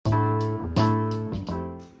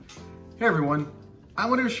Hey everyone, I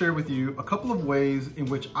wanted to share with you a couple of ways in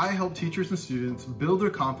which I help teachers and students build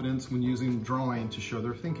their confidence when using drawing to show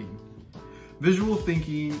their thinking. Visual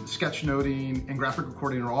thinking, sketchnoting, and graphic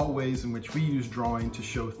recording are all ways in which we use drawing to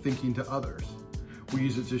show thinking to others. We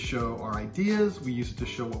use it to show our ideas, we use it to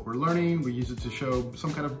show what we're learning, we use it to show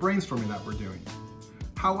some kind of brainstorming that we're doing.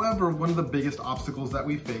 However, one of the biggest obstacles that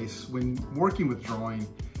we face when working with drawing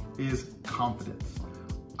is confidence.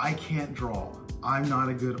 I can't draw. I'm not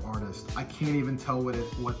a good artist. I can't even tell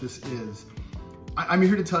what this is. I'm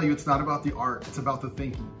here to tell you it's not about the art, it's about the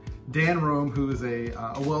thinking. Dan Rome, who is a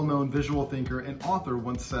well-known visual thinker and author,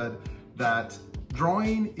 once said that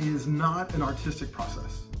drawing is not an artistic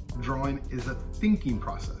process. Drawing is a thinking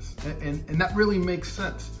process. And that really makes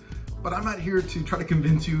sense. But I'm not here to try to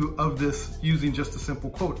convince you of this using just a simple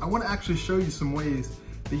quote. I want to actually show you some ways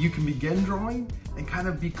that you can begin drawing and kind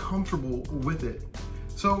of be comfortable with it.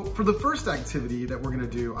 So for the first activity that we're gonna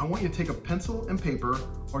do, I want you to take a pencil and paper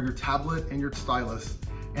or your tablet and your stylus,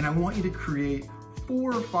 and I want you to create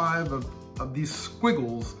 4 or 5 of these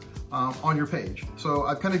squiggles on your page. So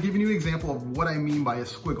I've kind of given you an example of what I mean by a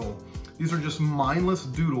squiggle. These are just mindless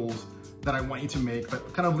doodles that I want you to make,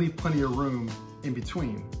 but kind of leave plenty of room in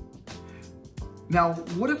between. Now,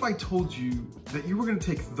 what if I told you that you were gonna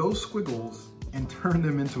take those squiggles and turn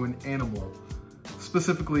them into an animal,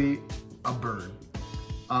 specifically a bird?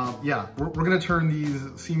 We're gonna turn these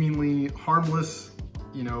seemingly harmless,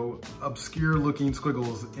 obscure looking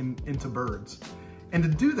squiggles into birds. And to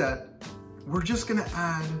do that, we're just gonna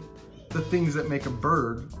add the things that make a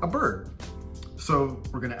bird a bird. So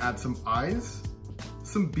we're gonna add some eyes,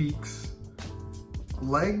 some beaks,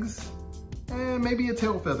 legs, and maybe a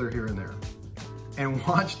tail feather here and there. And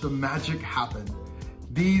watch the magic happen.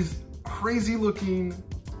 These crazy looking,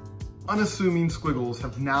 unassuming squiggles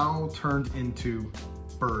have now turned into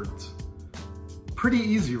birds. Pretty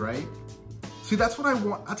easy, right? See, that's what I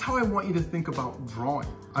want. That's how I want you to think about drawing.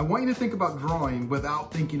 I want you to think about drawing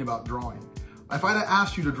without thinking about drawing. If I'd have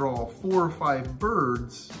asked you to draw 4 or 5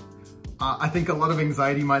 birds, I think a lot of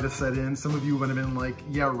anxiety might have set in. Some of you would have been like,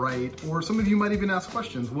 yeah, right. Or some of you might even ask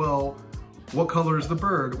questions. Well, what color is the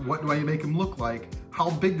bird? What do I make him look like?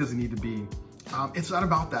 How big does he need to be? It's not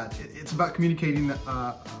about that. It's about communicating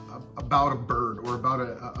about a bird or about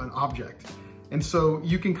an object. And so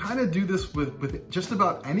you can kind of do this with just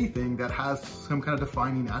about anything that has some kind of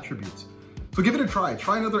defining attributes. So give it a try.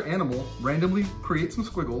 Try another animal, randomly create some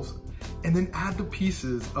squiggles, and then add the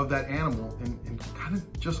pieces of that animal and kind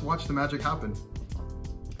of just watch the magic happen.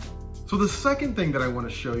 So the second thing that I want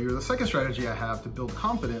to show you, or the second strategy I have to build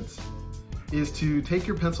confidence, is to take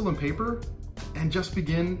your pencil and paper and just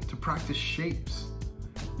begin to practice shapes.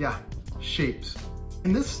 Yeah, shapes.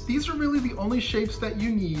 And these are really the only shapes that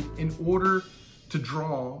you need in order to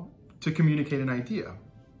draw to communicate an idea.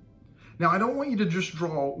 Now, I don't want you to just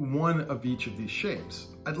draw one of each of these shapes.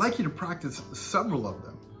 I'd like you to practice several of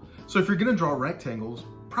them. So if you're gonna draw rectangles,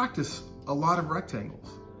 practice a lot of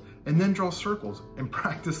rectangles. And then draw circles and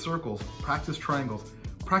practice circles, practice triangles,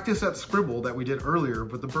 practice that scribble that we did earlier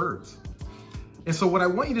with the birds. And so what I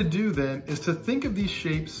want you to do then is to think of these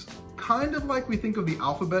shapes kind of like we think of the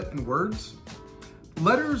alphabet and words.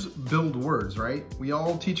 Letters build words, right? We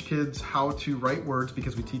all teach kids how to write words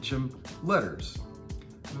because we teach them letters.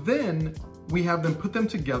 Then we have them put them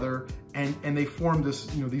together and they form this,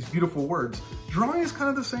 these beautiful words. Drawing is kind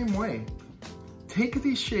of the same way. Take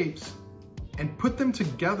these shapes and put them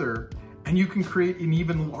together and you can create an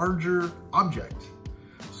even larger object.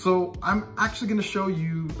 So I'm actually gonna show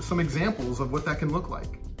you some examples of what that can look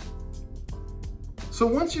like. So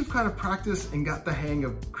once you've kind of practiced and got the hang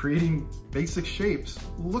of creating basic shapes,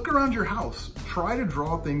 look around your house. Try to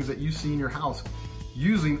draw things that you see in your house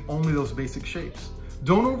using only those basic shapes.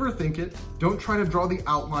 Don't overthink it. Don't try to draw the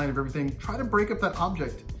outline of everything. Try to break up that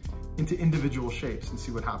object into individual shapes and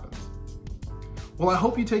see what happens. Well, I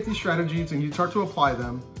hope you take these strategies and you start to apply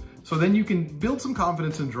them so then you can build some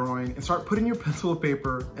confidence in drawing and start putting your pencil to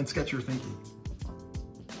paper and sketch your thinking.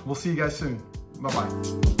 We'll see you guys soon.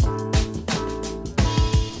 Bye-bye.